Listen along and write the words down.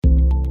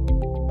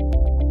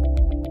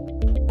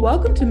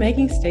Welcome to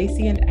Making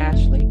Stacy and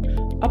Ashley,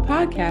 a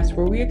podcast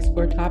where we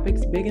explore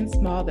topics big and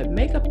small that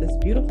make up this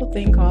beautiful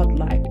thing called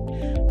life.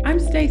 I'm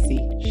Stacy,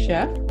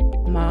 chef,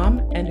 mom,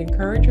 and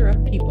encourager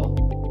of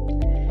people.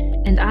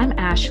 And I'm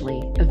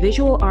Ashley, a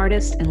visual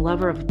artist and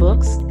lover of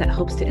books that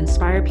hopes to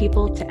inspire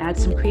people to add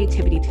some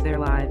creativity to their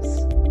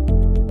lives.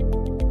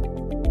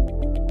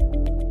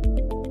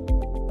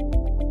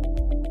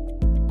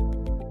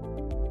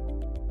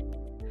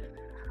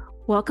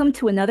 Welcome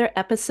to another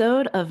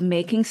episode of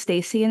Making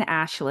Stacy and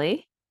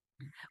Ashley.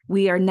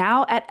 We are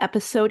now at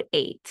episode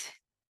 8,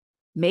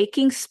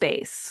 Making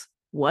Space,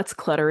 What's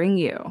Cluttering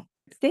You?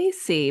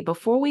 Stacy,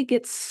 before we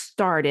get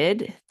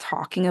started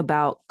talking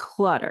about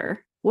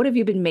clutter, what have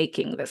you been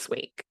making this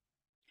week?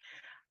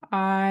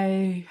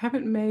 I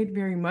haven't made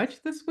very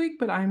much this week,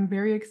 but I'm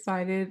very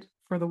excited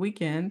for the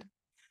weekend.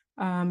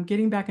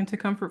 Getting back into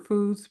comfort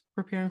foods,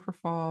 preparing for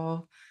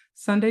fall.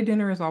 Sunday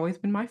dinner has always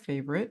been my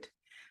favorite.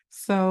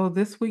 So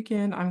this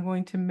weekend, I'm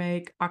going to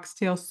make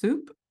oxtail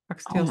soup, Oh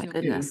my stew.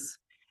 goodness.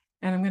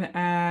 And I'm going to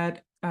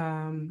add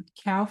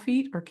cow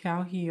feet or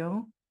cow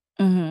heel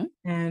Mm-hmm.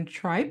 and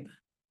tripe.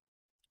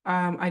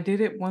 I did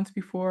it once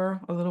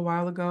before a little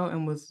while ago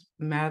and was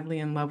madly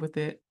in love with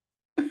it.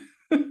 So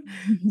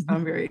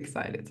I'm very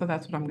excited. So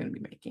that's what I'm going to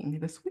be making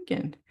this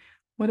weekend.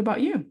 What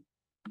about you?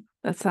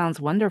 That sounds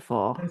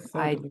wonderful. That's so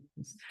I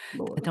delicious, I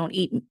Lord. don't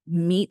eat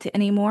meat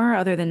anymore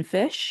other than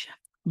fish,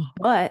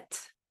 but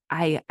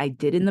I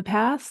did in the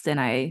past,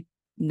 and I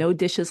know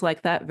dishes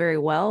like that very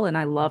well, and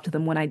I loved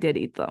them when I did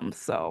eat them.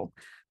 So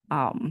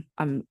I'm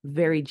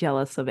very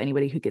jealous of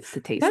anybody who gets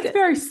to taste That's it.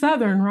 very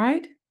Southern,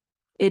 right?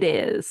 It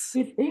is.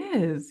 It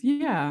is,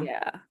 yeah.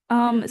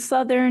 Yeah.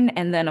 Southern,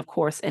 and then of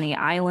course any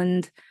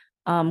island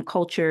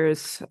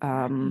cultures,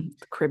 the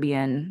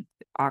Caribbean,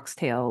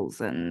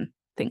 oxtails and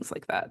things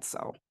like that.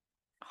 So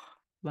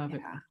Love it.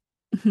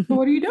 yeah. So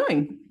what are you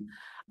doing?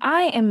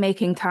 I am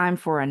making time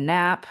for a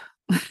nap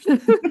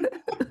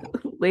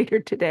later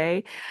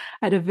today.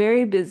 I had a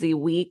very busy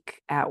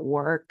week at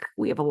work.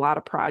 We have a lot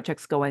of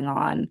projects going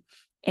on,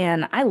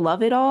 and I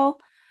love it all,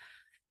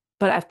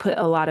 but I've put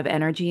a lot of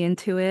energy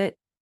into it,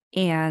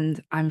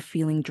 and I'm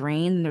feeling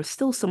drained. There's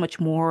still so much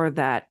more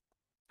that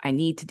I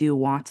need to do,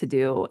 want to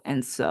do,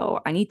 and so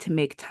I need to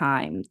make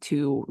time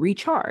to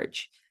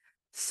recharge.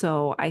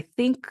 So I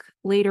think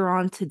later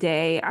on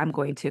today, I'm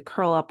going to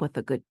curl up with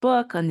a good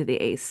book under the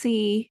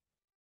AC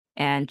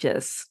and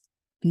just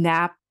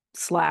nap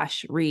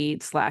slash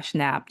read slash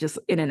nap, just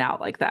in and out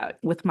like that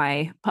with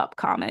my pup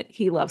Comet.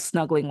 He loves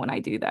snuggling when I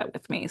do that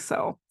with me.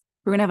 So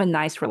we're gonna have a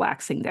nice,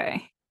 relaxing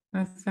day.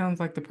 That sounds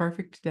like the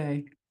perfect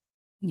day.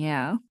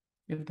 Yeah.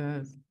 It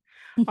does.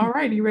 All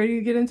right, you ready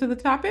to get into the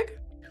topic?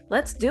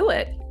 Let's do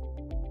it.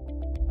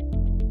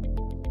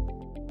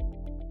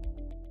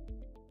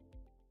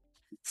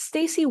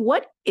 Stacy,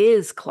 what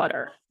is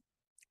clutter?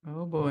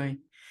 Oh boy.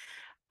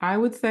 I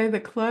would say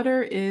that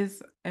clutter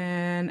is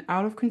an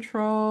out of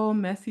control,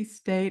 messy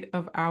state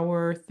of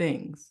our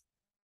things.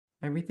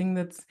 Everything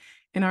that's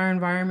in our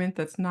environment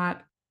that's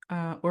not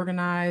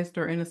organized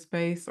or in a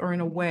space or in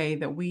a way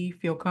that we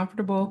feel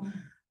comfortable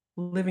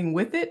living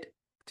with it,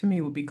 to me,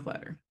 would be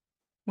clutter.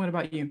 What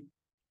about you?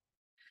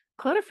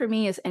 Clutter for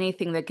me is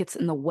anything that gets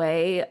in the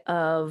way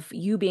of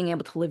you being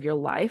able to live your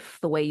life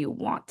the way you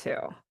want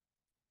to.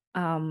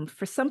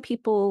 For some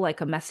people,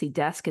 like a messy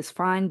desk is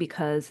fine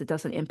because it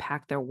doesn't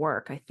impact their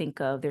work. I think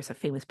there's a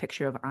famous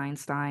picture of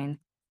Einstein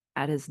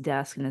at his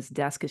desk, and his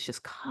desk is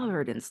just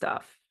covered in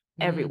stuff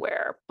Mm,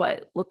 everywhere.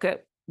 But look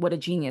at what a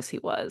genius he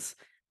was.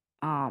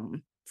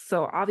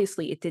 So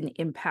obviously, it didn't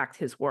impact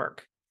his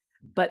work.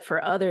 But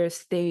for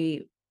others,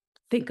 they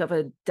think of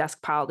a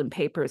desk piled in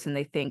papers and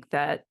they think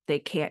that they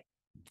can't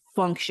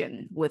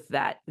function with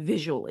that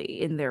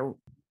visually in their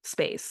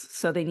space.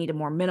 So they need a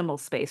more minimal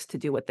space to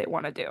do what they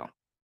want to do.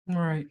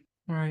 right,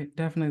 right.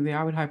 Definitely.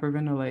 I would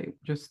hyperventilate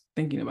just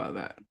thinking about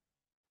that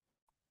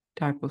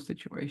type of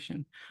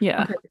situation.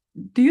 Yeah. Okay.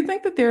 Do you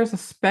think that there's a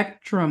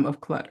spectrum of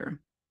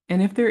clutter?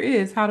 And if there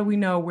is, how do we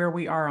know where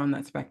we are on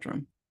that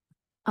spectrum?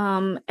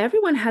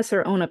 Everyone has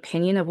their own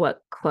opinion of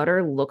what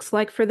clutter looks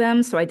like for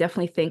them. So I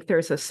definitely think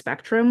there's a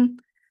spectrum.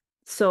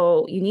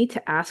 So you need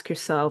to ask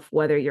yourself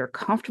whether you're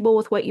comfortable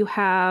with what you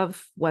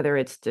have, whether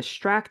it's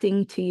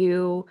distracting to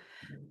you,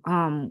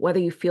 whether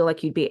you feel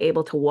like you'd be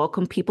able to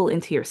welcome people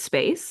into your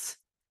space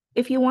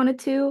if you wanted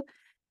to,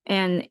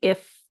 and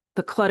if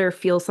the clutter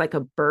feels like a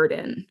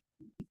burden.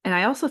 And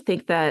I also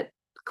think that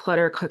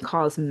clutter could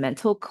cause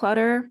mental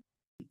clutter.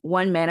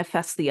 One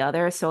manifests the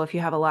other. So if you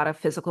have a lot of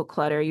physical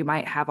clutter, you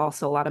might have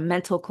also a lot of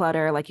mental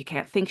clutter, like you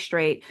can't think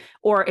straight.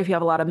 Or if you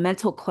have a lot of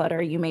mental clutter,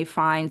 you may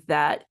find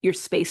that your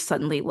space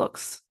suddenly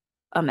looks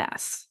a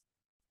mess.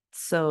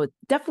 So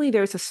definitely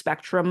there's a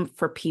spectrum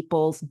for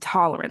people's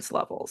tolerance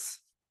levels.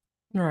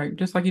 Right.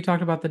 Just like you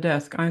talked about the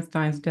desk,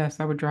 Einstein's desk,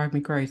 that would drive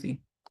me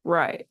crazy.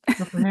 Right.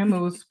 But for him, it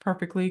was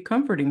perfectly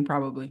comforting,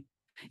 probably.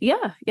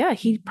 Yeah, yeah,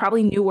 he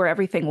probably knew where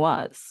everything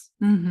was.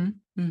 Mm-hmm.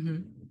 Mm-hmm.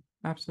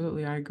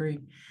 Absolutely, I agree.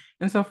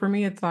 And so for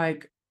me, it's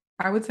like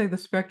I would say the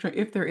spectrum,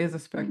 if there is a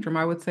spectrum,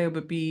 I would say it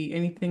would be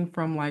anything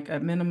from like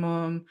at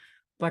minimum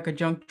like a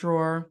junk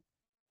drawer,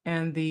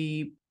 and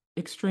the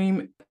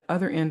extreme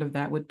other end of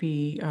that would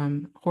be,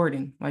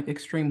 hoarding, like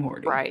extreme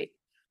hoarding. Right.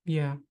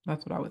 Yeah,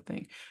 that's what I would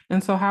think.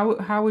 And so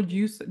how would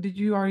you did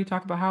you already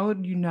talk about how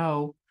would you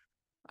know,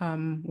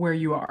 where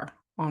you are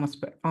on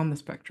the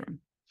spectrum?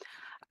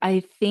 I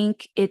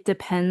think it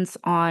depends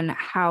on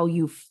how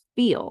you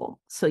feel.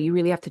 So you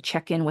really have to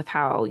check in with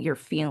how you're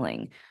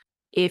feeling.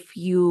 If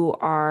you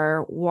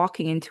are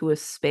walking into a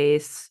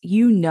space,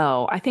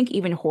 I think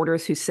even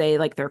hoarders who say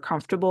like they're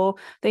comfortable,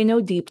 they know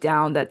deep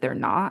down that they're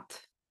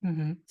not.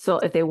 Mhm. So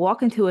if they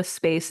walk into a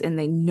space and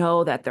they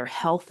know that their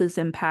health is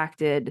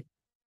impacted,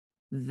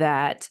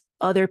 that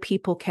other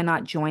people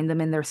cannot join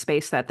them in their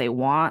space that they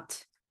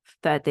want,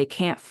 that they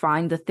can't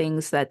find the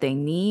things that they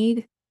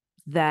need,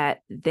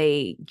 that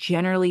they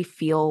generally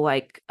feel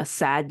like a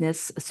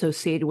sadness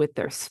associated with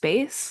their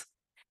space,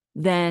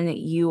 then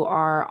you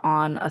are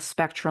on a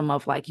spectrum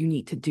of like, you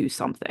need to do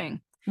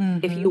something.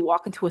 If you Mhm.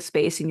 walk into a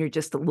space and you're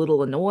just a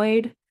little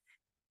annoyed,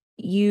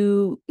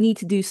 you need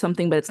to do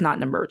something, but it's not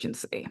an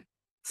emergency.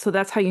 So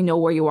that's how you know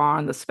where you are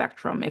on the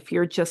spectrum. If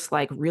you're just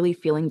like really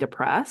feeling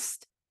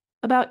depressed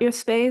about your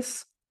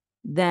space,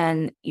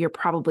 then you're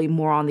probably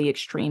more on the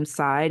extreme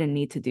side and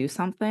need to do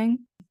something.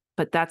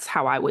 But that's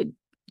how I would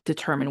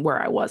determine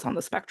where I was on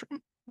the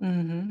spectrum.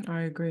 Mhm,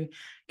 I agree.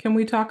 Can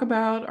we talk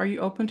about are you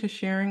open to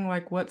sharing,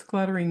 like, what's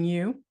cluttering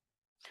you?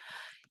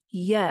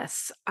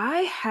 Yes,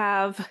 I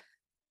have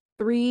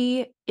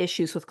 3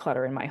 issues with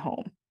clutter in my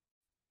home.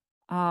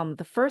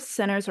 The first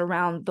centers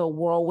around the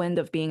whirlwind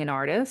of being an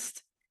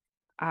artist.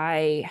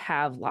 I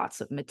have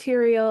lots of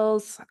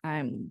materials.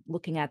 I'm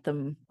looking at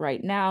them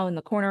right now in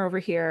the corner over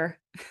here.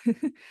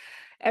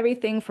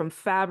 Everything from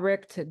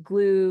fabric to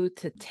glue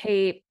to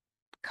tape,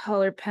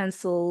 color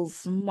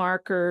pencils,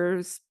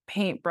 markers,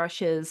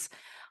 paintbrushes.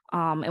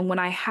 And when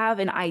I have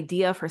an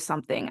idea for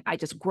something, I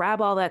just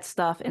grab all that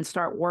stuff and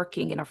start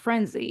working in a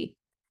frenzy.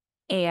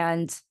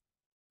 And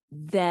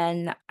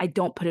then I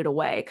don't put it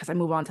away because I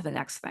move on to the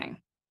next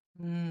thing.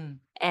 Mm,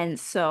 And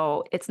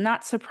so it's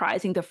not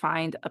surprising to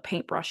find a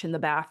paintbrush in the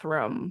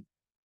bathroom,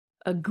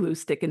 a glue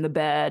stick in the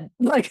bed,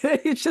 like,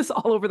 it's just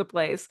all over the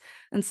place,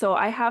 and so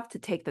I have to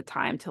take the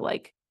time to,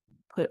 like,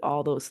 put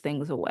all those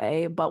things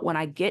away, but when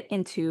I get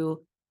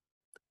into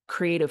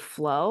creative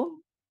flow,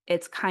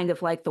 it's kind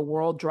of like the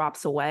world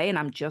drops away and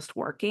I'm just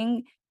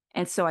working,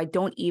 and so I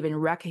don't even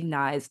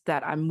recognize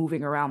that I'm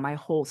moving around my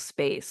whole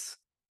space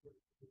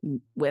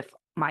with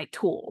my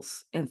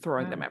tools and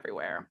throwing them wow,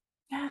 everywhere.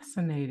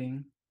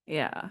 fascinating,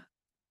 Yeah,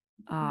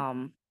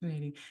 um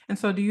fascinating. And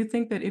so do you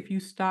think that if you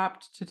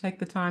stopped to take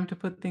the time to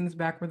put things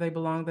back where they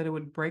belong, that it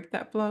would break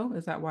that flow?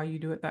 Is that why you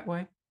do it that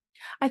way?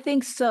 I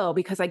think so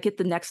because I get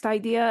the next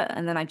idea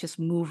and then I just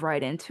move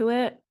right into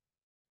it.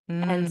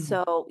 And Mm,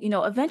 so,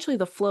 eventually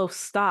the flow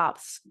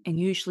stops and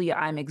usually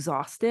I'm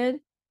exhausted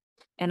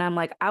and I'm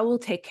like, I will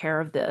take care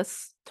of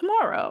this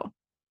tomorrow.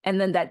 And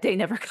then that day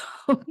never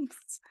comes.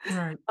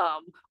 right,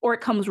 Or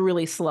it comes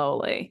really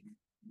slowly.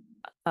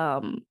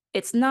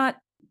 It's not,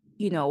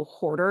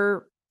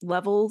 hoarder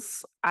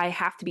levels. I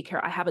have to be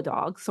careful. I have a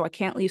dog, so I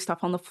can't leave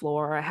stuff on the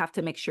floor. I have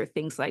to make sure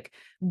things like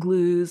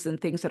glues and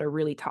things that are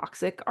really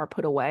toxic are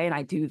put away, and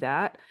I do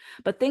that.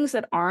 But things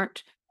that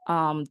aren't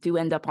do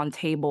end up on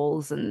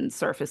tables and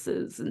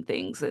surfaces and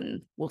things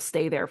and will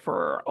stay there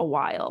for a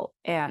while.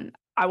 And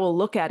I will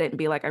look at it and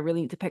be like, I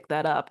really need to pick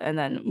that up and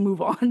then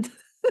move on with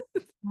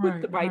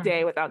right, my right,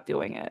 day without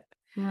doing it.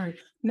 right.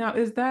 Now,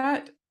 is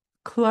that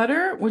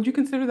clutter? Would you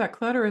consider that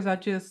clutter, or is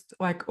that just,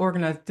 like,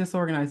 organized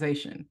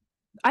disorganization?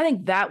 I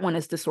think that one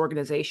is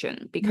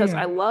disorganization because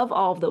Yeah. I love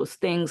all of those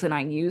things and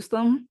I use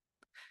them.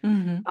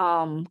 Mhm.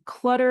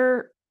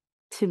 Clutter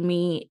to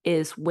me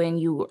is when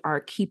you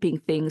are keeping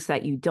things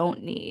that you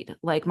don't need.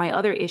 Like my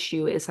other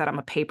issue is that I'm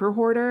a paper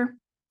hoarder,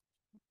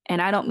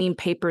 and I don't mean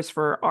papers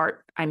for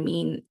art. I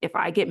mean, if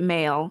I get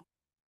mail,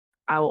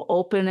 I will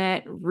open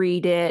it,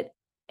 read it,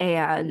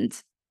 and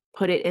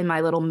put it in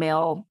my little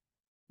mail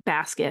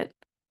basket.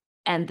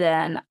 And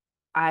then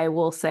I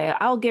will say,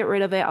 I'll get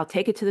rid of it. I'll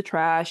take it to the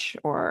trash,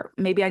 or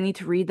maybe I need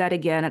to read that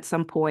again at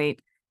some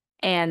point.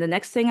 And the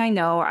next thing I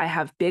know, I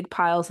have big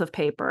piles of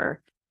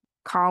paper.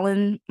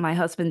 Colin, my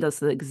husband, does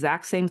the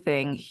exact same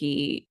thing.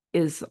 He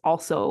is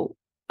also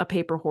a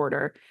paper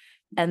hoarder.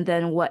 And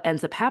then what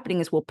ends up happening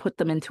is we'll put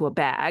them into a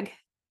bag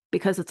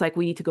because it's like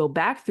we need to go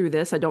back through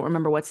this. I don't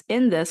remember what's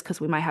in this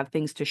because we might have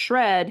things to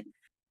shred.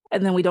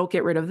 And then we don't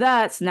get rid of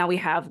that. So now we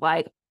have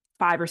like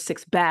 5 or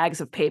 6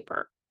 bags of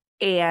paper.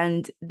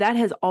 And that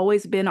has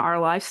always been our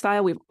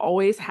lifestyle. We've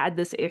always had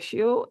this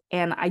issue.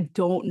 And I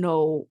don't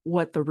know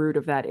what the root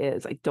of that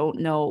is. I don't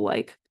know,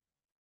 like,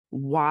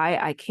 why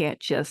I can't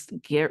just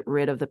get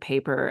rid of the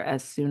paper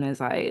as soon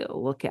as I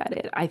look at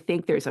it. I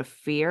think there's a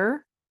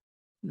fear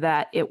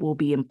that it will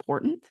be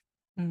important.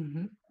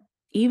 Mhm.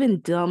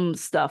 Even dumb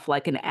stuff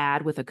like an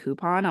ad with a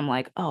coupon, I'm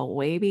like, "Oh,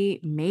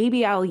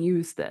 maybe I'll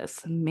use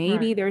this. Right.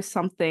 Maybe there's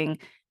something,"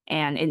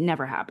 and it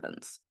never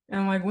happens.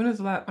 And, like, when is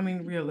the last? I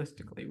mean,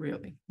 realistically,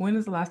 really, when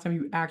is the last time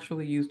you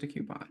actually used a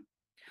coupon?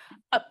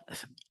 Uh,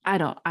 I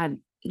don't I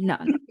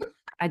none.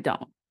 I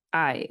don't.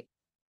 I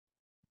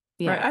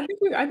Right, Yeah,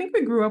 I think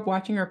we grew up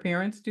watching our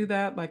parents do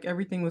that, like,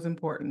 everything was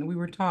important. We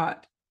were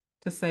taught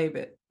to save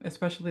it,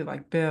 especially,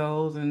 like,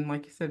 bills and,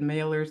 like you said,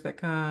 mailers that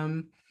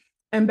come.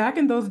 And back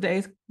in those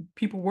days,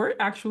 people were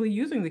actually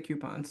using the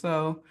coupon,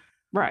 so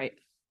right.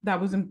 that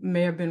was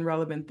may have been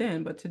relevant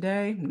then, but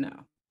today,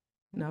 no.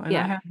 No, and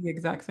I Yeah, have the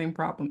exact same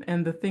problem,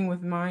 and the thing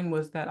with mine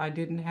was that I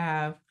didn't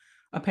have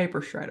a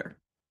paper shredder.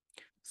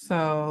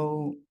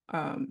 So,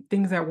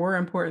 things that were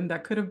important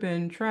that could have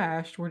been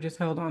trashed were just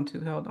held on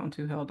to, held on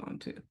to, held on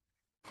to,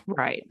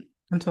 right.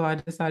 until I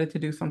decided to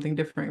do something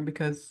different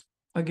because,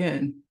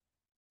 again,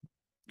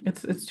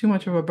 it's too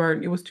much of a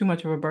burden. It was too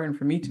much of a burden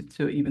for me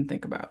to even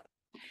think about.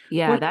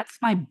 Yeah, What that's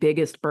my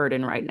biggest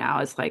burden right now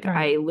is, like, Right.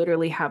 I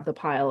literally have the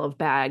pile of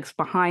bags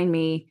behind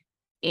me,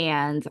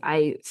 and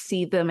I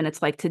see them, and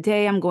it's like,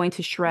 "Today I'm going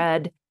to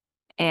shred,"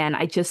 and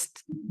I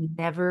just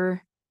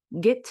never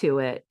get to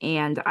it,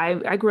 and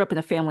I grew up in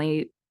a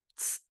family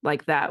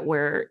like that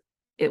where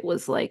it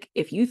was like,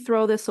 if you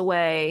throw this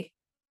away,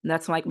 and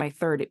that's, like, my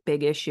 3rd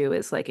big issue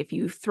is, like, if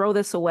you throw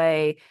this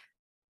away,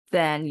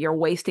 then you're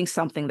wasting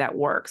something that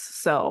works.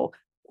 So,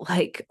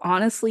 like,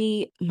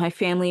 honestly, my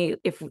family,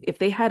 if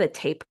they had a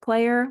tape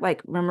player,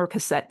 like, remember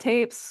cassette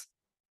tapes?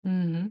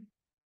 Mhm.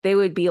 They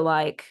would be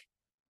like,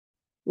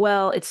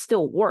 "Well, it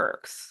still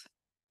works,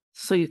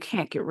 so you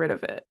can't get rid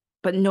of it."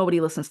 But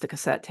nobody listens to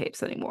cassette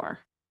tapes anymore.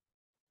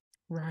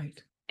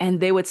 Right. And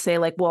they would say,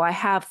 like, "Well, I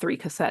have 3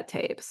 cassette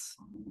tapes."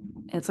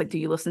 And it's like, "Do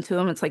you listen to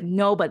them?" It's like,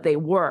 "No, but they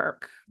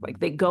work. Like,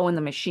 they go in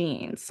the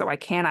machine, so I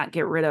cannot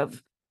get rid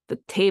of the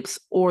tapes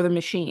or the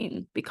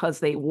machine because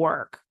they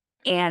work."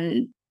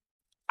 And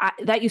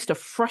that used to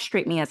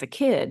frustrate me as a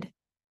kid,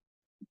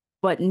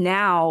 but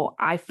now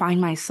I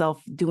find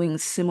myself doing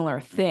similar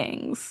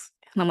things.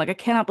 And I'm like, "I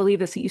cannot believe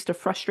this." It used to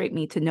frustrate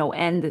me to no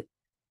end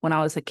when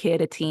I was a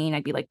kid, a teen.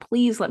 I'd be like,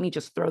 "Please let me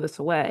just throw this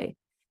away."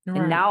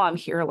 And Right. now I'm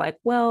here like,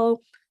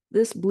 "Well,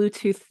 this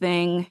Bluetooth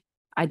thing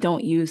I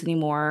don't use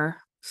anymore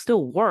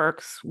still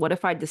works. What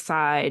if I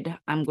decide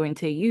I'm going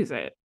to use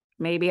it?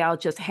 Maybe I'll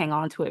just hang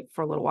on to it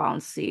for a little while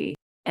and see."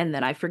 And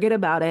then I forget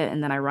about it,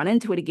 and then I run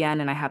into it again,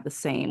 and I have the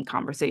same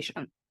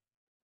conversation.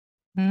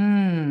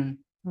 Mm.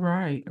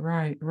 Right,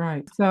 right,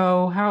 right.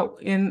 So how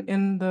in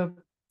the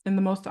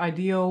most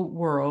ideal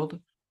world,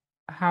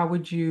 how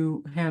would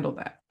you handle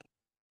that?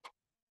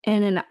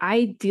 In an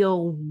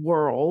ideal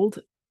world,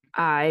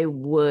 I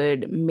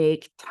would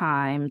make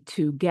time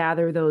to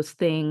gather those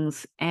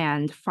things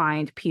and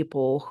find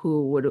people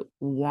who would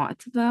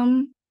want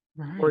them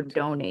or Right,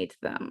 donate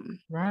them.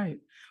 right.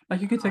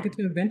 Like, you could take it Um,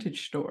 to a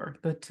vintage store,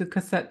 the to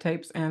cassette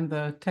tapes and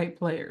the tape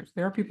players.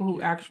 There are people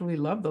who actually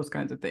love those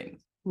kinds of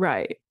things.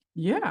 right.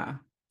 Yeah.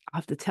 I'll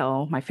have to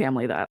tell my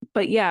family that.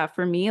 But yeah,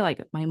 for me,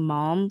 like my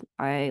mom,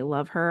 I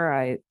love her.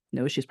 I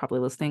know she's probably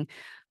listening.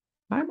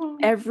 Hi,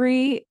 mom.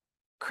 Every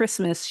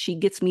Christmas, she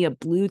gets me a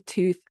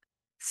Bluetooth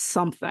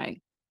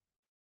something.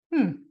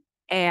 Hmm.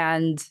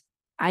 And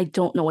I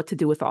don't know what to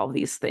do with all of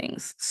these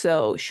things.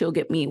 So she'll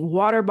get me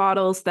water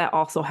bottles that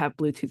also have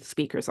Bluetooth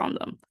speakers on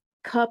them,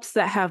 cups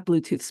that have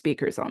Bluetooth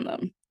speakers on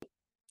them,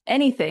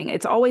 anything.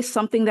 It's always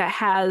something that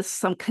has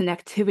some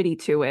connectivity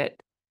to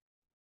it.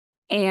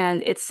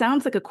 And it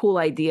sounds like a cool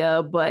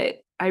idea, but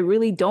I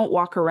really don't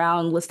walk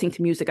around listening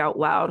to music out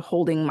loud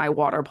holding my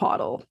water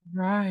bottle,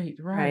 Right,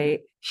 right,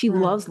 right? She right.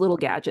 loves little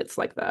gadgets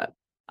like that.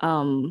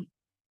 Um,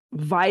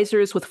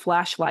 Visors with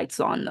flashlights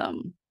on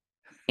them.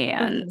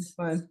 That And sounds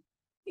fun.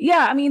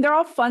 yeah, I mean, they're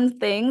all fun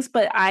things,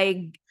 but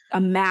I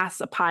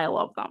amass a pile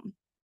of them.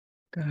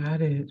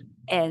 Got it.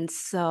 And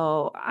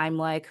so I'm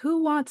like,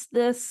 "Who wants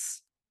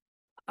this,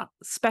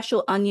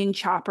 special onion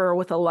chopper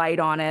with a light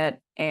on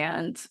it?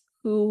 And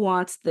who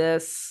wants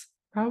this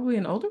Probably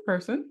an older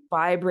person.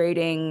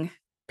 vibrating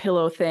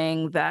pillow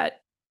thing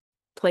that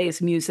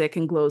plays music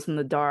and glows in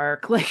the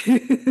dark?" Like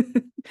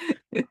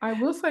I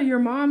will say your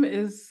mom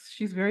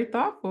she's very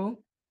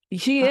thoughtful.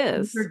 she With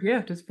her is.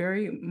 gift is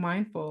very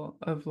mindful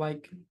of,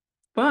 like,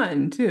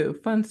 fun too,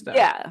 fun stuff.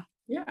 Yeah.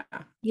 Yeah.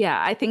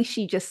 Yeah, I think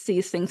she just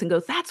sees things and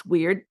goes, "That's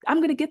weird.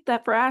 I'm gonna get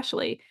that for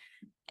Ashley."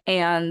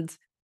 And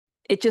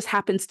it just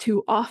happens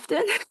too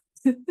often.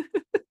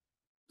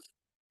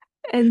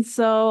 And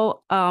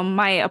so,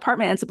 my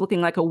apartment ends up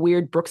looking like a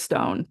weird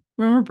Brookstone.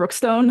 Remember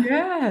Brookstone?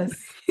 Yes.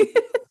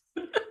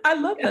 I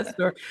love that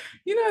store.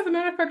 As a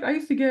matter of fact, I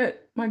used to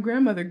get my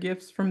grandmother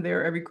gifts from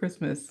there every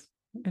Christmas,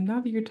 and now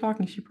that you're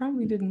talking, she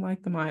probably didn't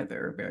like them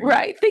either very much.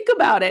 Right, think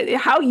about it.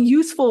 How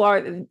useful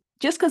are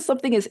just because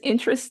something is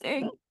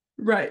interesting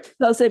Right,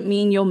 doesn't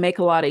mean you'll make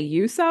a lot of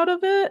use out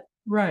of it.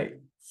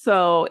 right.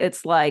 So,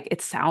 it's like,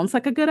 it sounds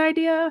like a good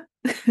idea,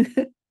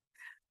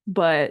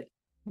 but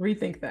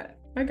Rethink that.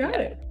 I got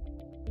yeah. it.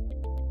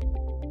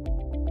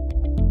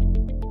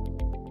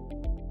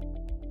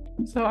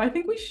 So I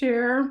think we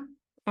share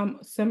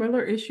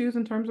similar issues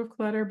in terms of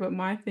clutter, but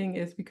my thing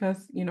is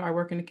because, I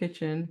work in the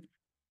kitchen,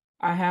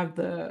 I have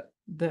the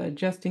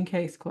just in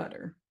case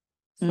clutter.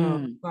 So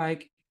Mm,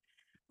 like,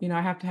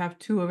 I have to have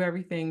two of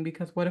everything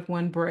because what if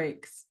one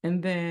breaks?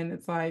 And then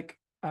it's like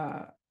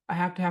I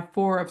have to have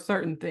four of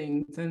certain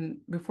things.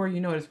 And before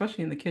you know it,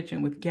 especially in the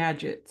kitchen with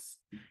gadgets,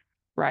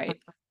 Right.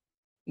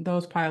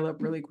 Those pile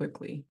up really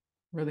quickly,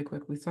 really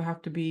quickly. So I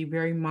have to be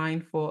very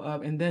mindful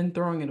of, and then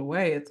throwing it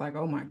away, it's like,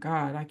 oh my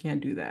God, I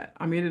can't do that.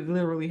 I mean, it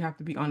literally have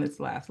to be on its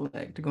last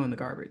leg to go in the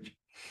garbage.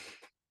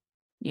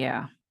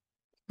 Yeah.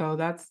 So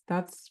that's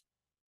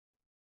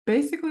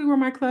basically where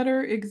my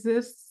clutter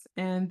exists.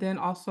 And then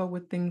also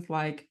with things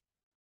like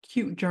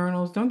cute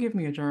journals. Don't give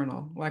me a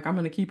journal. Like I'm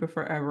gonna keep it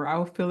forever. I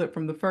will fill it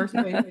from the first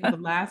page to the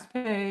last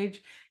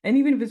page. And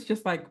even if it's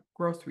just like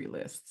grocery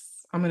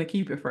lists, I'm gonna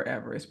keep it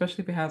forever,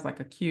 especially if it has like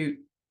a cute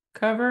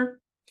cover.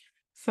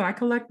 So I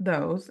collect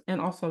those and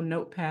also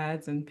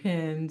notepads and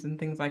pens and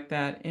things like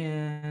that.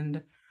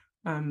 And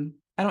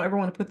I don't ever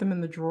want to put them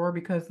in the drawer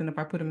because then if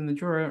I put them in the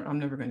drawer, I'm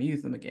never going to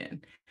use them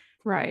again.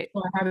 Right.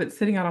 So I have it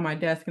sitting out on my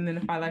desk, and then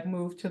if I like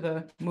move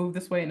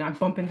this way and I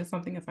bump into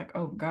something, it's like,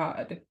 oh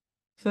God.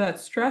 So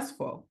that's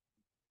stressful.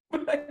 I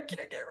can't get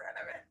rid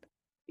of it.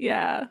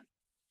 Yeah.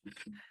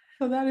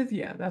 So that is,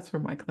 yeah, that's for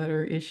my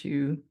clutter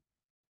issue.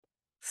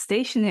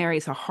 Stationery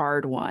is a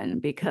hard one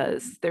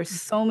because there's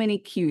so many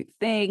cute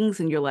things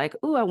and you're like,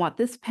 "Ooh, I want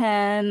this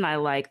pen. I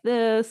like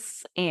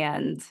this."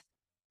 And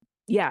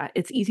yeah,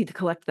 it's easy to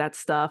collect that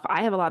stuff.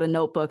 I have a lot of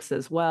notebooks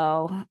as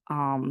well,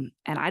 and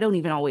I don't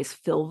even always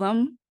fill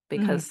them Mhm.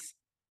 because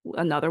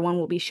another one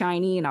will be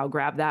shiny and I'll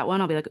grab that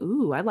one. I'll be like,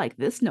 "Ooh, I like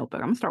this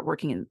notebook. I'm gonna start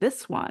working in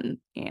this one."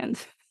 And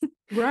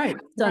Right,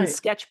 done right,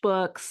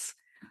 sketchbooks.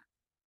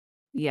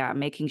 Yeah,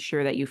 making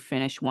sure that you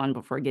finish one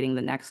before getting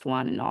the next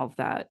one and all of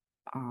that.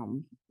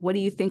 What do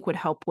you think would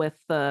help with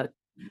the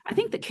I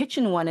think the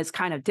kitchen one is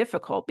kind of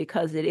difficult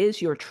because it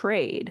is your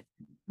trade.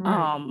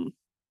 right, Um,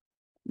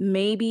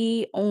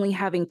 maybe only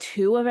having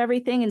 2 of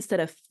everything instead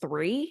of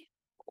 3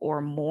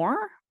 or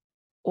more,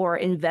 or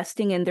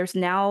investing in there's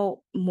now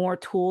more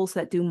tools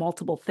that do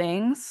multiple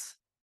things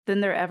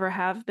than there ever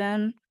have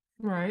been.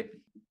 right,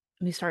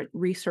 Let me start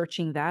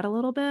researching that a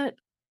little bit.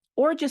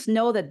 Or just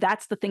know that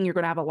that's the thing you're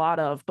gonna have a lot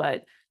of,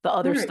 but the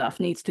other right, stuff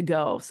needs to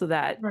go so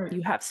that right,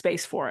 you have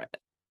space for it.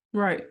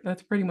 right.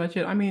 That's pretty much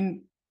it. I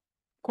mean,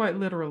 quite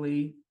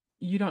literally,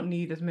 you don't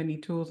need as many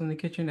tools in the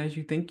kitchen as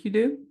you think you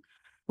do.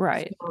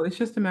 Right. So it's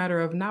just a matter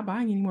of not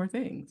buying any more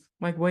things,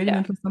 like waiting Yeah.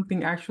 until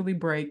something actually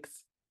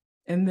breaks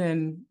and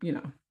then,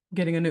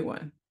 getting a new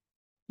one.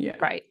 Yeah,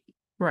 Right.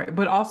 right.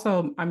 But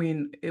also, I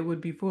mean, it would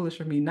be foolish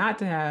for me not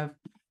to have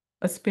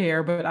a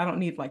spare, but I don't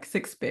need like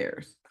six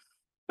spares.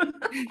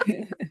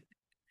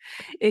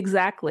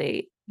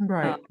 Exactly. Uh,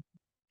 Right.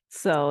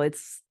 so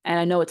it's and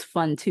I know it's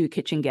fun too,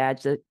 kitchen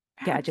gadgets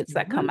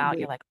that come out.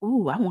 You're Absolutely. like,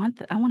 "Ooh, I want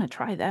that. I wanna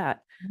try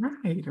that."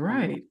 Right, Um,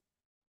 right.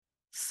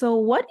 so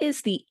what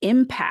is the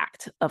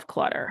impact of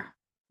clutter?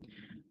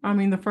 I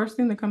mean, the first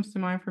thing that comes to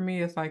mind for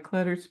me is like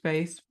cluttered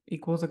space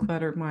equals a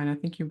cluttered mind. I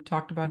think you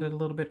talked about it a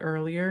little bit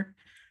earlier.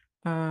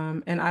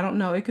 And I don't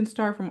know, it can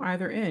start from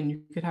either end.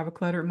 You could have a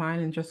cluttered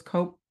mind and just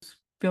cope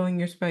filling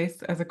your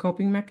space as a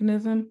coping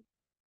mechanism,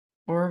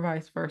 or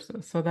vice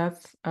versa. So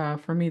that's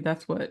for me,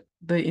 that's what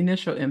the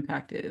initial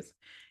impact is.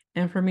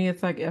 And for me,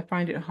 it's like I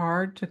find it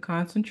hard to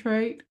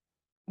concentrate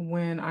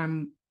when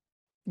I'm,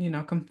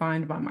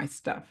 confined by my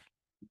stuff.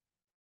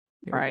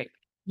 Period. Right.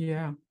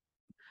 Yeah.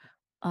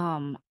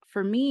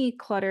 For me,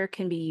 clutter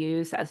can be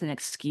used as an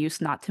excuse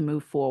not to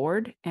move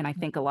forward, and I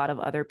think a lot of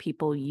other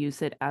people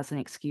use it as an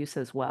excuse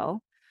as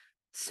well.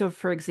 So,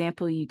 for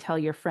example, you tell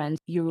your friends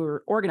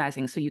you're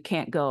organizing, so you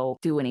can't go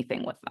do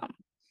anything with them.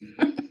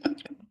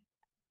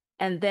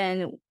 And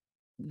then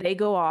they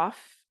go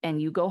off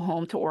and you go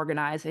home to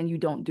organize and you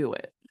don't do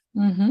it.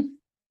 Hmm.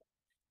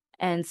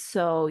 And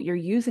so you're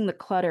using the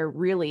clutter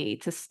really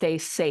to stay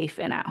safe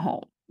and at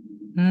home.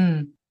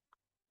 Mm,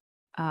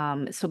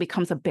 So it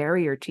becomes a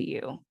barrier to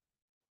you.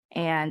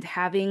 And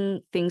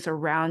having things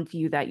around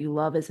you that you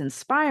love is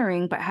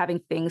inspiring, but having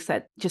things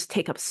that just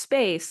take up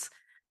space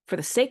for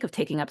the sake of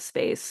taking up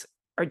space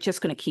are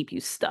just going to keep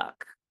you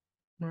stuck.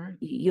 right.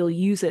 You'll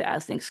use it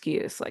as an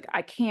excuse. Like,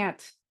 I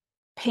can't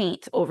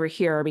paint over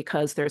here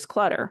because there's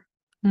clutter.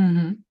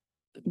 Hmm.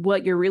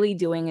 What you're really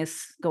doing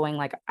is going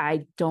like,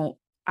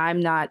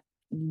 I'm not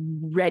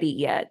ready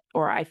yet,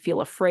 or I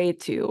feel afraid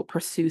to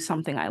pursue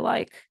something I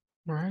like.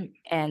 Right.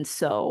 And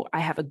so I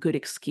have a good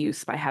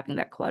excuse by having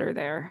that clutter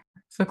there.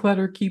 So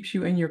clutter keeps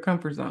you in your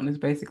comfort zone is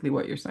basically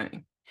what you're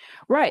saying.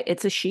 Right.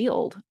 It's a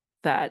shield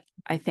that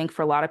I think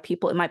for a lot of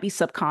people, it might be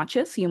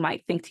subconscious. You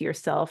might think to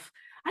yourself,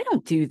 I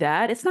don't do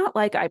that. It's not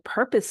like I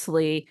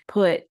purposely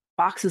put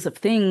boxes of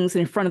things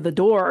in front of the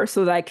door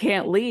so that I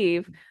can't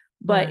leave.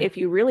 But Right. if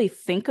you really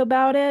think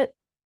about it,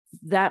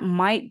 that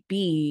might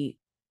be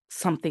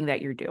something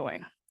that you're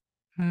doing.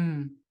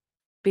 Hmm.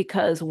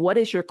 Because what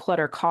is your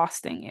clutter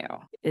costing you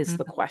is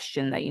the Mm,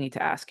 question that you need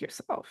to ask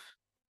yourself.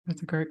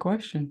 that's a great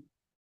question.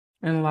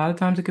 And a lot of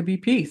times it could be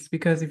peace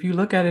because if you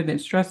look at it and it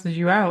stresses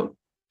you out,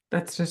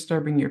 that's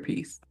disturbing your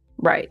peace.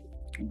 Right.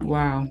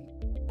 Wow.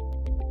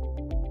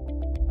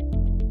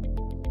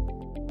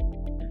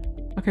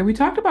 Okay, we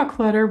talked about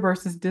clutter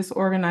versus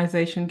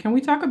disorganization. Can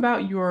we talk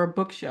about your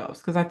bookshelves?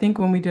 Because I think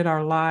when we did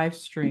our live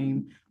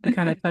stream, we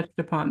kind of touched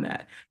upon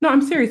that. No,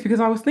 I'm serious because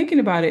I was thinking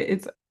about it.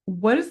 It's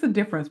what is the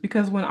difference?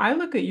 Because when I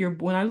looked at your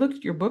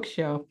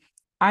bookshelf,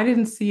 I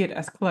didn't see it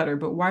as clutter,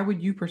 but why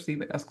would you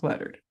perceive it as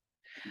cluttered?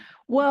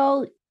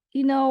 Well,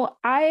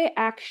 I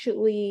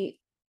actually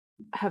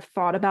have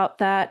thought about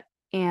that,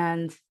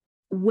 and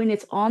when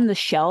it's on the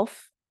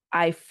shelf,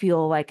 I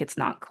feel like it's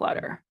not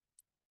clutter.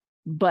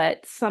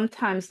 But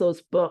sometimes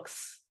those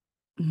books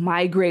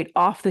migrate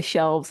off the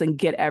shelves and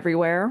get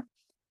everywhere.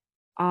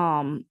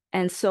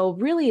 And so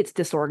really it's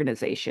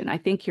disorganization. I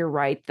think you're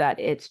right that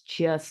it's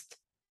just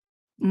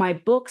my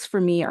books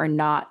for me are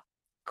not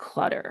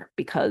clutter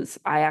because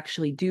I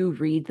actually do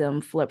read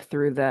them, flip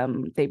through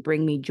them. They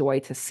bring me joy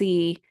to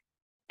see.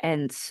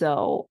 And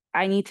so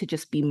I need to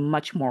just be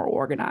much more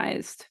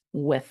organized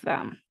with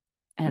them.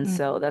 And Mm,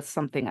 so that's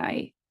something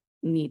I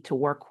need to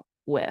work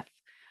with.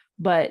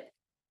 But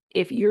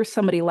if you're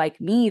somebody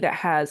like me that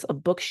has a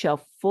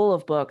bookshelf full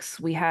of books,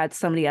 we had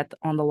somebody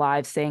on the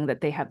live saying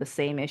that they have the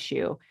same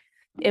issue.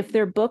 If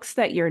they're books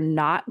that you're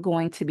not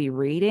going to be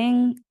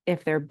reading,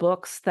 if they're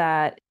books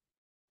that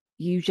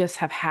you just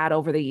have had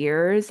over the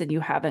years and you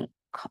haven't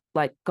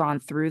like gone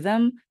through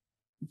them,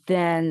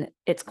 then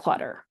it's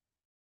clutter.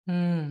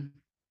 mm,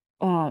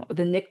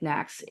 The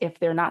knickknacks, if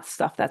they're not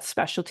stuff that's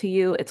special to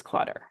you, it's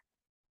clutter.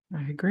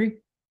 I agree.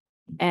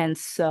 And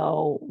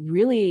so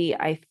really,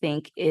 I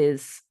think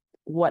is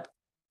what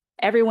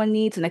everyone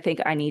needs, and I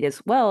think I need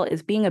as well,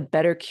 is being a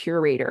better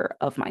curator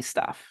of my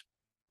stuff.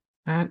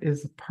 That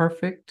is a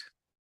perfect,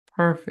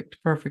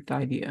 perfect, perfect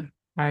idea.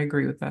 I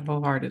agree with that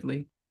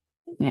wholeheartedly.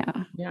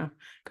 Yeah. Yeah,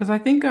 because I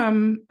think, I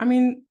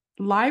mean,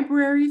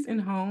 libraries in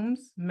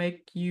homes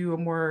make you a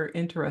more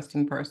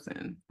interesting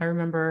person. I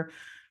remember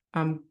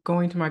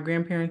going to my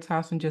grandparents'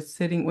 house and just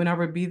sitting, when I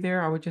would be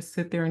there, I would just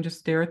sit there and just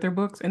stare at their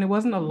books. And it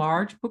wasn't a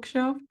large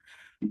bookshelf,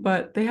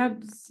 but they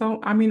had so,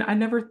 I mean, I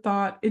never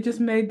thought it just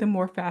made them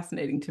more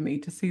fascinating to me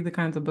to see the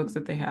kinds of books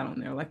that they had on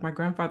there. Like my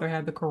grandfather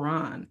had the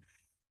Quran.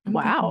 I'm thinking,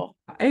 Wow.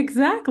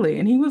 exactly.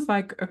 And he was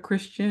like a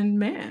Christian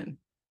man.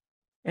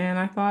 And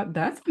I thought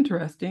that's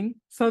interesting.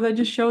 So that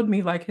just showed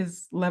me like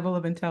his level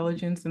of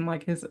intelligence and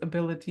like his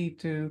ability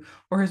to,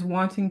 or his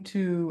wanting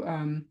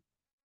to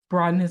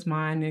broaden his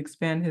mind and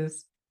expand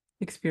his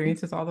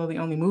experiences. Although the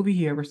only movie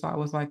he ever saw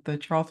was like the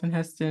Charlton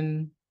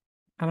Heston,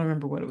 I don't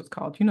remember what it was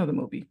called. You know the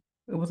movie.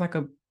 It was like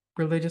a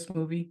religious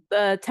movie.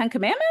 The Ten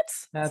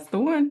Commandments? That's the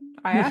one.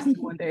 I asked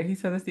him one day. He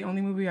said that's the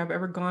only movie I've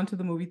ever gone to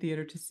the movie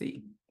theater to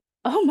see.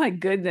 Oh my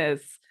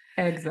goodness.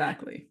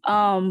 Exactly.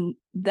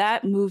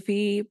 That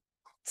movie,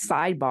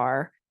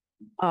 sidebar,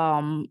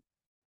 um,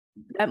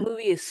 that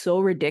movie is so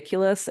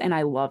ridiculous and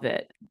I love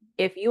it.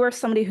 If you are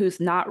somebody who's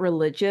not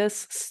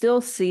religious, still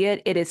see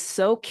it. It is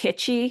so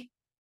kitschy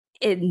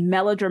and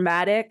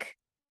melodramatic.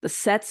 The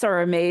sets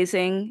are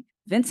amazing.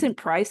 Vincent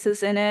Price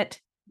is in it.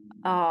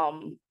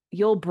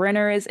 Yul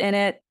Brynner is in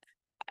it.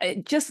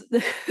 It just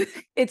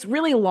it's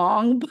really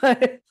long,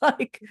 but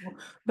like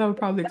That would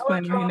probably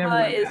explain why he never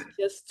melodrama went is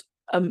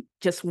back.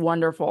 just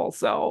wonderful.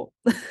 So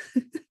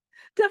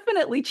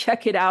definitely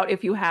check it out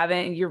if you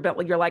haven't and you're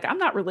like, I'm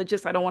not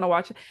religious, I don't want to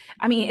watch it.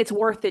 I mean, it's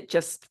worth it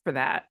just for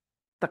that.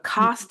 The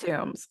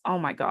costumes, oh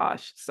my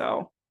gosh.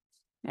 So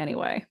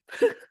anyway,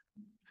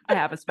 I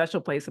have a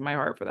special place in my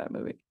heart for that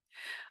movie.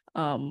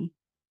 Um,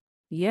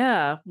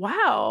 yeah,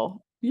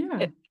 wow. Yeah.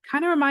 It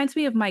kind of reminds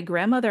me of my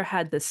grandmother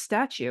had this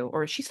statue,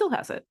 or she still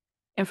has it,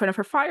 in front of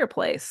her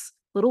fireplace,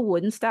 little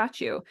wooden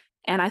statue.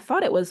 And I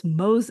thought it was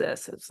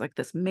Moses. It was like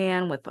this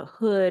man with a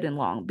hood and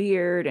long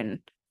beard and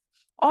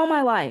all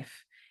my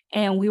life.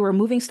 And we were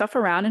moving stuff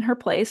around in her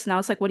place. And I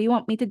was like, what do you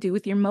want me to do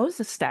with your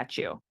Moses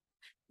statue?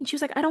 And she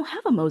was like, I don't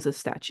have a Moses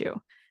statue.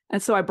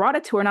 And so I brought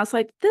it to her and I was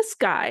like, this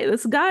guy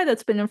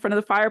that's been in front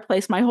of the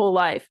fireplace my whole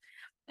life.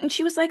 And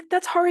she was like,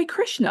 that's Hari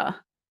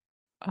Krishna.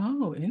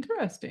 Oh,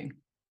 interesting.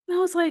 And I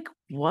was like,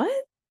 what?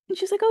 And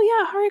she's like, oh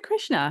yeah, Hari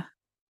Krishna.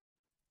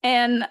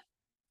 And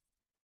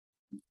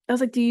I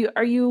was like, do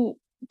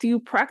you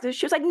practice?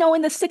 She was like, no,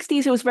 in the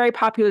 60s, it was very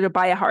popular to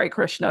buy a Hari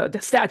Krishna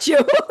statue.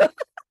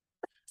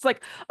 It's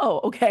like,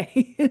 oh,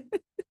 okay.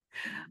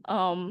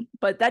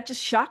 But that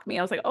just shocked me.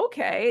 I was like,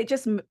 okay, it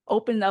just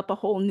opened up a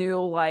whole new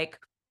like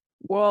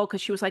world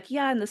because she was like,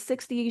 yeah, in the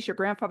 60s, your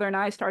grandfather and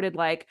I started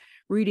like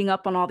reading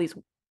up on all these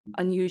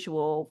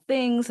unusual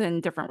things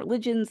and different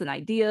religions and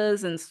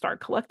ideas and start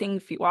collecting a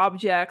few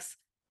objects.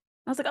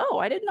 I was like, oh,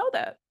 I didn't know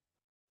that.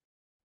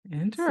 So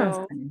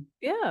Interesting.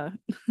 yeah.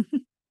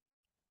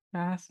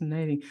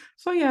 Fascinating.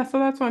 So yeah, so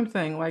that's what I'm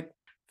saying. Like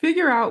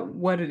figure out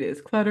what it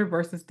is, clutter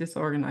versus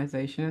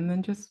disorganization, and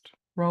then just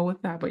roll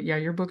with that. But yeah,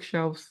 your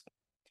bookshelves,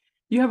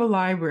 you have a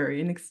library,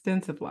 an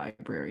extensive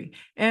library.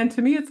 And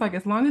to me, it's like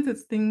as long as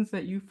it's things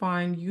that you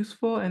find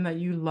useful and that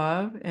you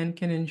love and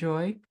can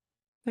enjoy,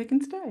 they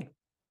can stay.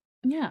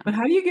 Yeah. But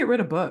how do you get rid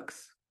of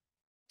books?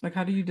 Like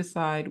how do you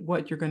decide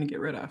what you're going to get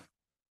rid of?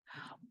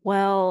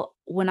 Well,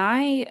 when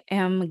I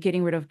am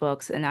getting rid of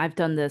books, and I've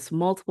done this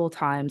multiple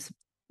times,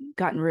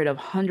 gotten rid of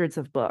hundreds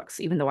of books,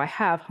 even though I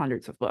have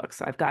hundreds of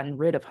books, I've gotten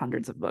rid of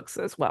hundreds of books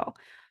as well.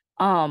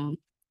 Um,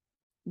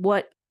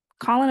 what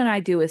Colin and I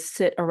do is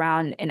sit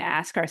around and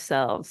ask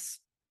ourselves,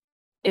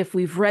 if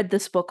we've read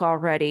this book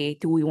already,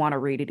 do we want to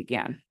read it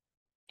again?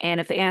 And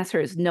if the answer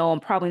is no, I'm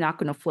probably not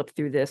going to flip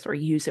through this or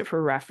use it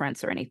for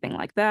reference or anything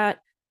like that,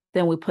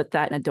 then we put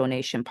that in a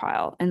donation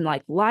pile. And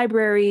like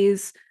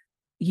libraries,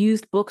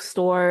 used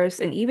bookstores,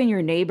 and even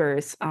your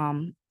neighbors,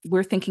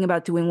 we're thinking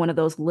about doing one of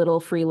those little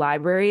free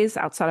libraries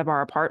outside of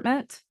our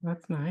apartment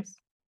That's nice.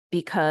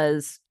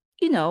 because,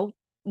 you know,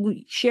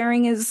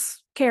 sharing is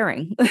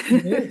caring.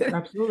 It is,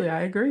 absolutely,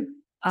 I agree.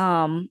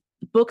 um,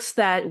 Books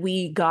that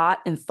we got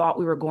and thought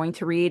we were going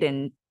to read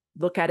and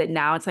look at it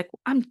now, it's like,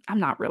 I'm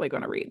not really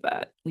gonna read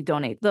that. We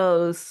donate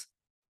those.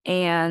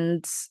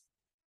 And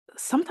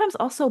sometimes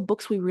also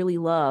books we really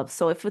love.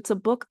 So if it's a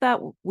book that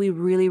we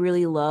really,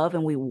 really love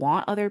and we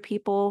want other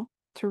people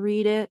to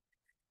read it,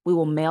 we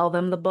will mail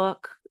them the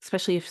book,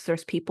 especially if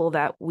there's people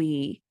that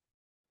we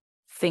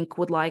think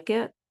would like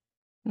it.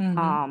 Mhm.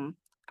 Um,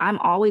 I'm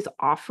always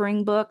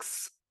offering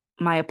books.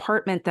 My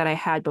apartment that I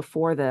had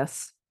before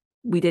this,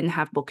 we didn't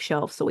have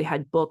bookshelves, so we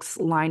had books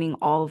lining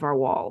all of our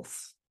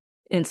walls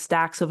in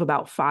stacks of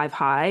about 5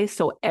 high,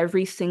 so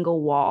every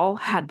single wall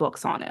had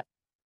books on it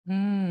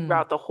Mm,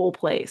 throughout the whole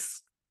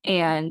place,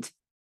 and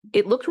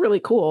it looked really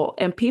cool,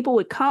 and people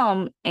would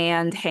come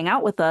and hang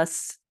out with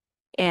us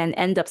and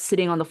end up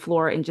sitting on the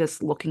floor and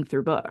just looking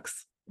through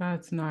books.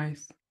 that's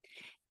nice.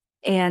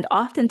 And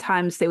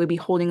oftentimes, they would be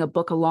holding a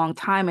book a long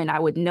time, and I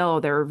would know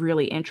they're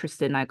really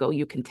interested, and I go,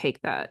 "You can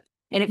take that."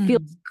 And it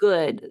feels Mhm.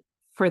 good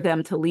for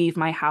them to leave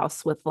my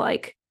house with,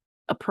 like,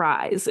 a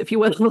prize, if you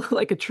will,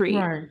 like a treat,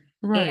 Right,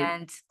 right.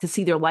 and to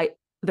see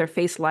their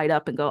face light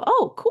up and go,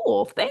 "Oh,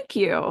 cool, thank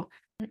you."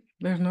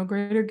 There's no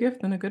greater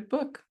gift than a good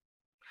book.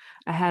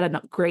 I had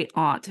a great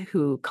aunt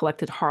who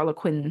collected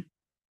Harlequin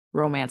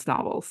romance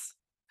novels.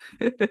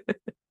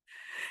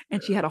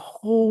 And she had a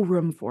whole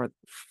room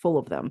full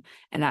of them,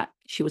 and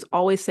she was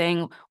always saying,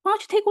 "Why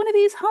don't you take one of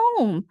these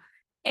home?"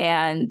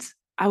 And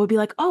I would be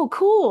like, "Oh,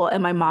 cool,"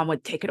 and my mom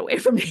would take it away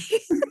from me.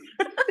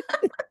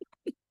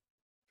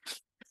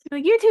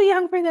 Like, "You're too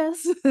young for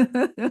this."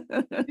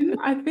 Didn't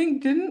I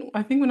think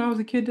when I was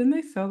a kid, didn't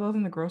they sell those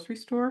in the grocery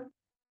store?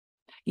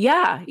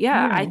 Yeah,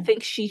 yeah, I Yeah.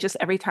 think she just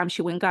every time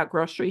she went and got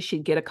groceries,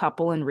 she'd get a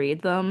couple and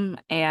read them,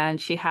 and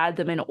she had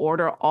them in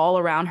order all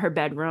around her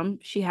bedroom.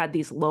 She had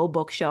these low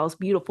bookshelves,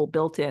 beautiful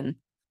built-in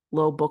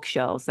low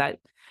bookshelves that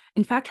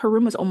in fact, her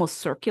room was almost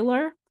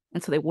circular,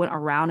 and so they went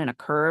around in a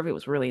curve, it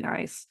was really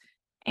nice,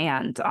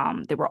 and,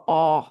 they were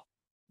all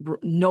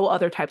no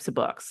other types of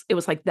books. It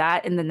was like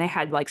that, and then they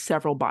had, like,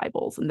 several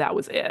Bibles, and that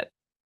was it,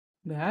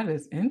 That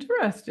is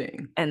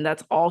interesting. and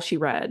that's all she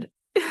read.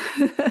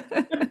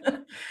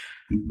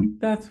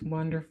 That's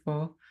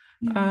wonderful.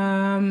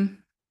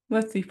 Um,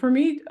 let's see. For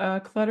me,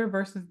 clutter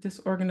versus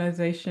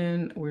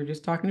disorganization, we're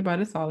just talking about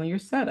it's all in your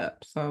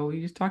setup. So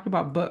we just talked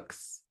about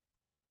books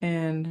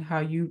and how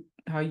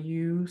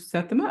you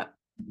set them up.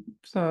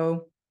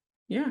 So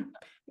yeah.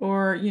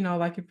 Or,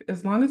 like if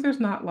as long as there's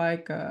not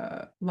like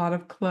a lot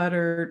of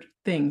cluttered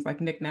things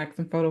like knickknacks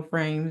and photo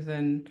frames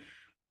and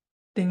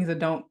things that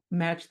don't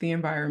match the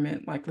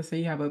environment. Like let's say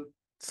you have a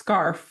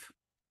scarf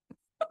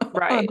on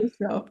Right. the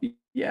shelf.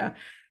 Yeah.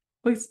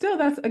 But still,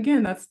 that's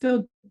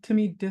still to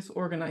me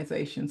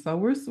disorganization. So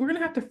we're gonna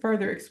have to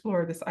further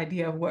explore this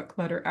idea of what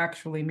clutter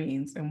actually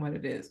means and what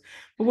it is.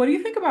 But what do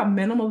you think about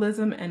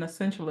minimalism and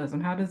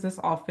essentialism? How does this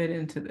all fit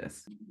into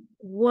this?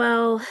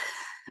 Well,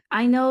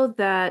 I know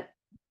that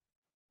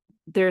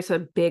there's a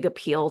big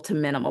appeal to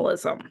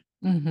minimalism,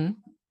 Mhm.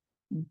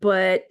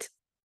 but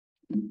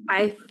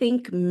I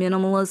think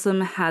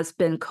minimalism has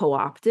been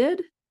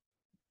co-opted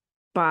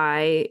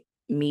by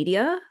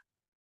media,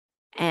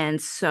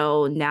 and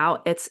so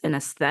now it's an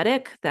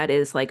aesthetic that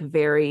is, like,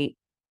 very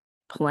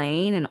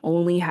plain and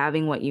only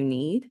having what you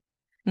need.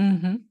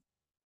 Mhm.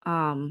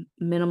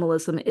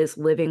 Minimalism is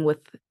living with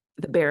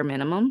the bare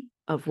minimum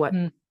of what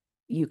Mm.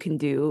 you can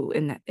do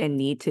and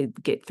need to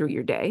get through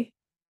your day.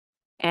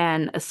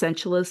 And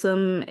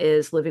essentialism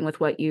is living with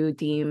what you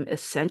deem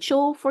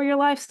essential for your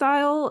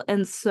lifestyle.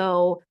 And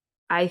so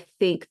I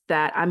think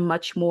that I'm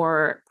much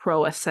more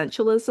pro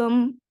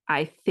essentialism.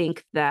 I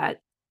think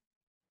that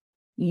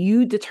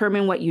you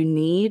determine what you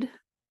need,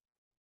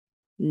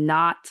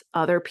 not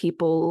other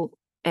people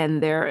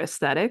and their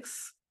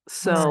aesthetics. Right.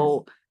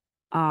 So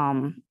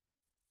um,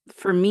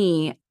 for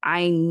me,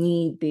 I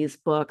need these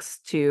books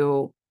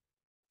to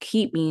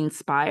keep me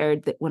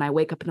inspired that when I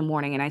wake up in the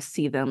morning and I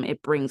see them,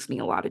 it brings me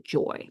a lot of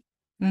joy.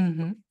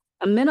 Mhm.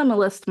 A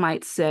minimalist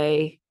might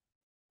say,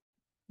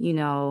 you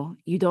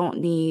don't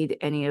need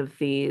any of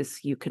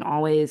these. You can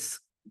always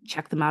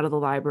check them out of the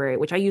library,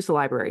 which I use the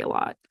library a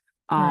lot.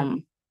 Right.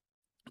 Um,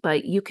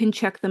 but you can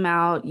check them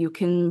out. You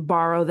can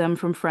borrow them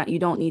from friend. You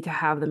don't need to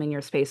have them in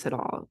your space at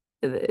all.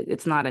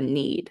 It's not a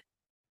need.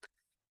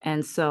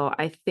 And so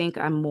I think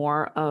I'm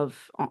more on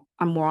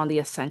the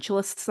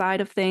essentialist side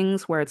of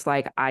things where it's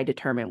like I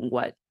determine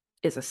what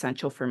is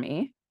essential for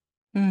me.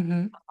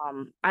 Mhm.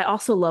 I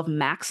also love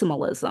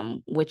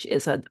maximalism, which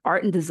is an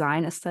art and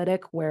design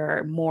aesthetic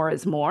where more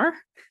is more.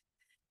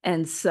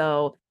 And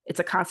so it's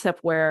a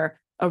concept where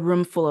a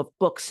room full of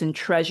books and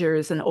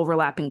treasures and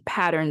overlapping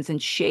patterns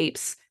and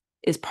shapes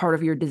is part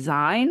of your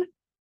design.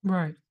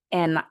 Right.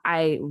 And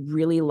I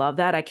really love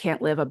that. I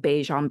can't live a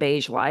beige on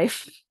beige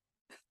life.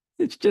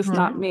 It's just Right,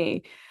 not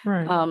me.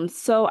 right,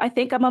 So I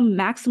think I'm a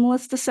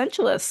maximalist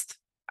essentialist.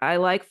 I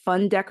like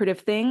fun decorative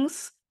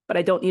things, but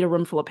I don't need a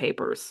room full of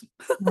papers.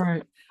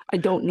 right. I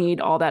don't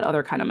need all that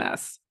other kind of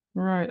mess.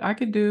 Right. I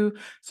could do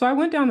so I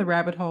went down the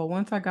rabbit hole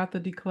once I got the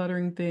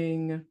decluttering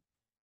thing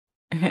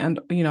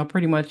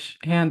pretty much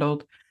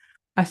handled.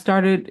 I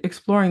started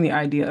exploring the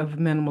idea of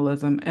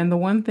minimalism. And the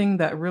one thing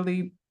that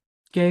really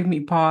gave me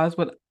pause,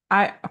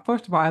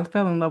 first of all, I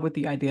fell in love with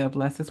the idea of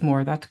less is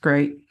more. That's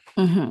great.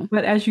 Mhm.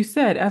 But as you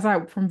said,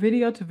 from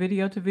video to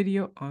video to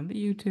video on the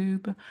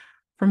YouTube,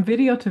 from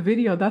video to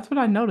video, that's what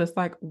I noticed.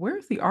 Like,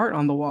 where's the art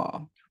on the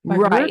wall? Like,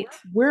 Right.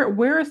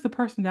 where is the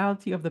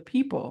personality of the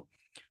people?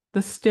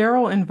 The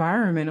sterile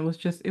environment, it was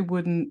just, it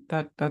wouldn't,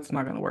 that's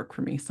not going to work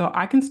for me. So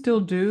I can still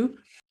do,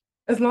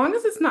 as long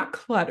as it's not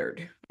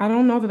cluttered. I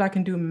don't know that I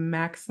can do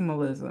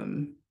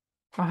maximalism.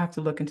 I'll have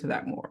to look into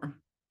that more.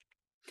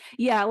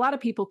 Yeah, a lot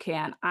of people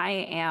can. I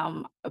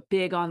am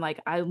big on like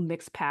I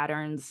mix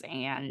patterns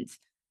and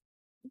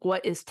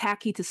what is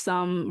tacky to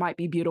some might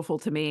be beautiful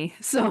to me.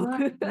 So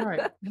Right,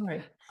 right,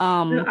 right.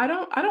 And um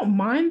I don't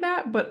mind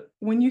that, but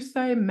when you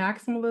say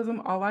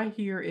maximalism, all I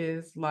hear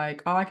is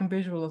like all I can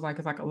visualize like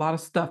is like a lot of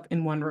stuff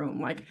in one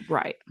room. Like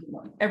right.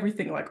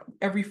 everything, like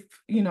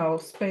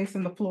space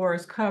in the floor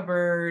is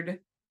covered.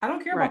 I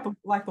don't care Right.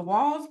 about the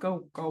walls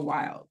go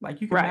wild.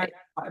 Like you can Right.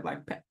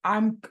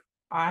 magnify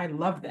I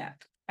love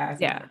that as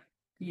an Yeah. art.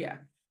 Yeah.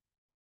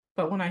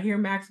 But when I hear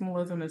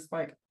maximalism, it's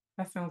like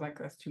that sounds like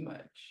that's too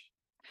much.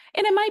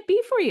 And it might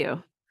be for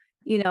you,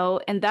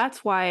 and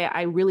that's why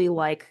I really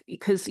like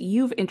because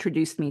you've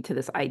introduced me to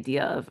this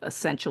idea of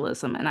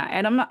essentialism and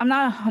I'm not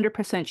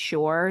 100%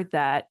 sure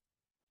that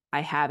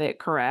I have it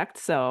correct.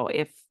 So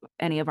if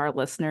any of our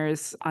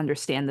listeners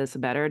understand this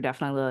better,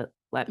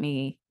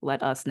 definitely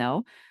let us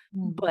know.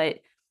 Mhm. But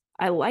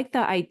I like the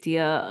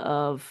idea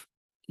of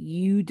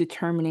you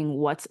determining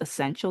what's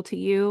essential to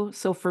you.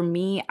 So for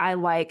me, I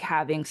like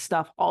having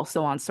stuff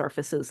also on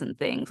surfaces and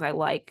things. I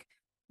like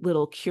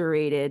little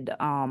curated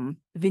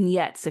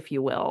vignettes, if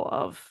you will,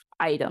 of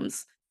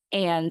items.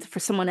 And for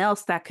someone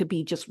else, that could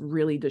be just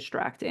really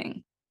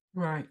distracting.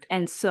 Right,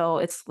 And so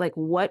it's like,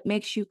 what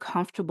makes you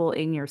comfortable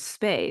in your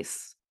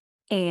space?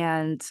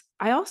 And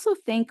I also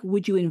think,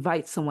 would you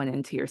invite someone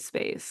into your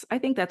space? I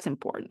think that's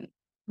important.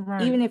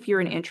 right, Even if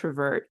you're an right,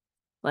 introvert,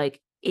 like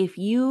if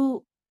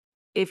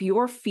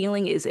your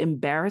feeling is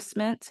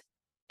embarrassment,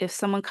 if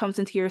someone comes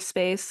into your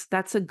space,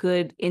 that's a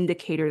good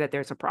indicator that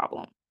there's a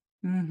problem.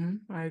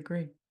 I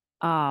agree.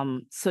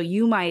 So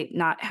you might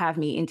not have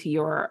me into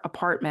your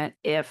apartment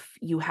if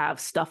you have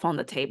stuff on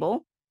the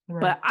table,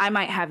 but Right, I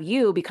might have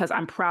you because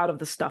I'm proud of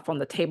the stuff on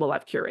the table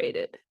I've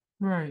curated.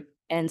 right,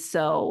 And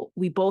so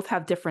we both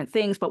have different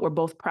things, but we're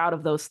both proud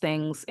of those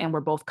things and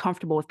we're both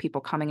comfortable with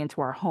people coming into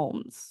our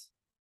homes.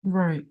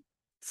 right,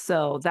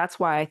 So that's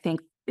why I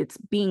think it's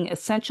being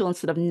essential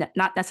instead of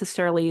not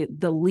necessarily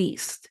the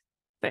least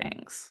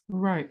things.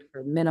 right,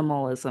 Or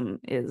minimalism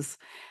is,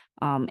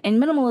 and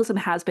minimalism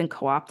has been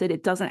co-opted.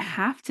 It doesn't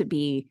have to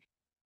be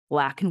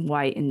black and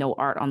white and no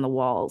art on the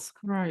walls.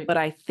 right, But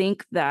I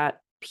think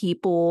that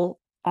people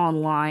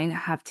online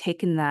have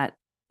taken that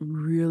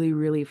really,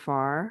 really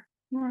far.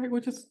 right,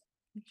 which is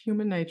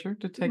human nature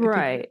to take it to the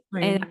Right.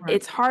 And extreme. Right.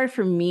 it's hard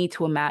for me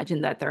to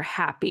imagine that they're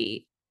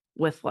happy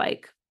with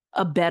like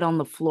a bed on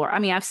the floor. I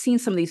mean, I've seen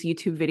some of these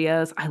YouTube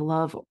videos. I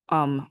love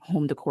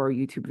home decor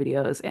YouTube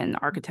videos and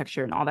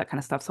architecture and all that kind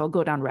of stuff. So I'll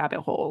go down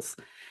rabbit holes.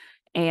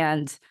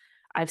 And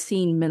I've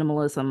seen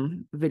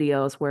minimalism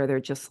videos where they're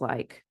just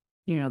like,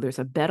 there's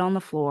a bed on the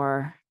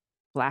floor,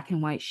 black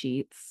and white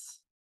sheets,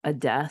 a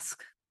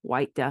desk,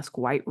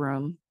 white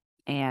room,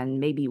 and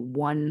maybe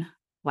one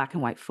black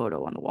and white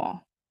photo on the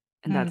wall.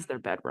 And Mm, that's their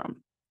bedroom.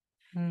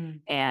 mm.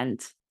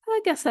 And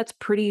I guess that's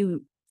pretty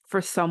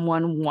for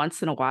someone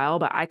once in a while,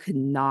 but I could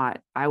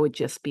not. I would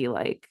just be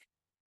like,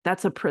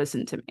 that's a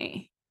prison to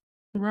me.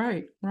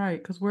 Right, right.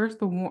 Because where's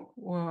the warm?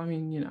 Well, I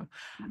mean,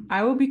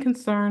 I will be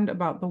concerned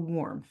about the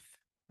warmth.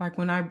 Like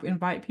when I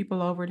invite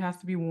people over, it has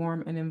to be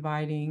warm and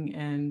inviting,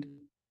 and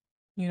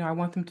I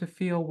want them to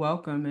feel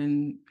welcome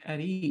and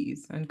at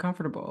ease and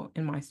comfortable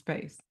in my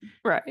space.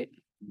 Right.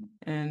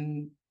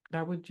 And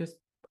that would just,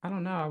 I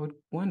don't know, I would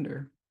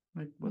wonder,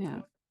 like, what's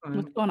Yeah. going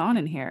What's on? going on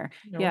in here?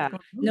 What's Yeah. going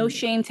on No in here?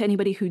 shame to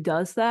anybody who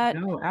does that.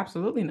 No,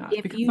 absolutely not.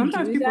 If Because you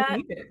sometimes do people that,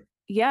 need it.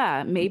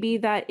 yeah, maybe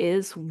that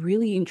is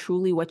really and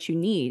truly what you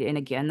need. And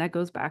again, that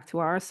goes back to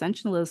our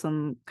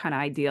essentialism kind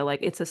of idea. Like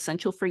it's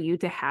essential for you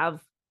to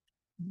have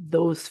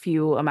those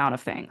few amount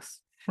of things.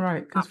 Right.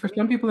 Not Because for for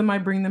some me. people, it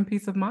might bring them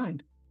peace of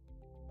mind.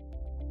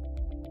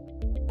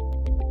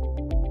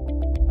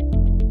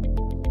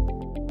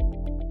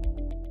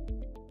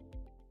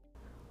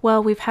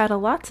 Well, we've had a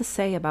lot to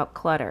say about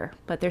clutter,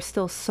 but there's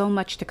still so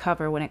much to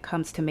cover when it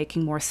comes to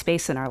making more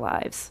space in our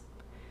lives.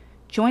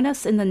 Join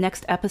us in the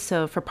next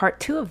episode for part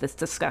 2 of this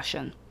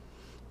discussion.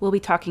 We'll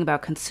be talking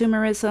about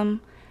consumerism,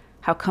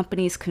 how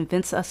companies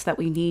convince us that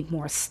we need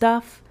more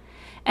stuff,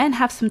 and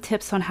have some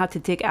tips on how to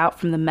dig out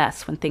from the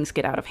mess when things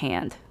get out of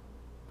hand.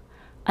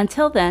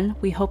 Until then,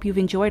 we hope you've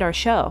enjoyed our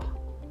show.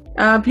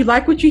 If you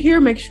like what you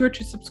hear, make sure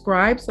to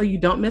subscribe so you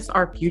don't miss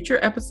our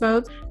future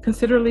episodes.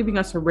 Consider leaving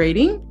us a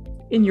rating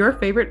in your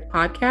favorite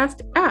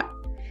podcast app.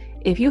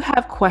 If you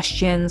have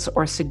questions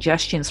or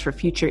suggestions for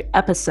future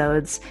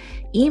episodes,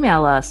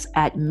 email us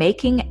at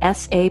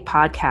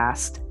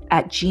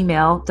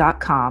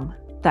makingsapodcast@gmail.com.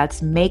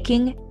 That's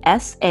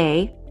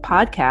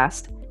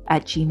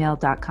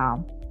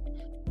makingsapodcast@gmail.com.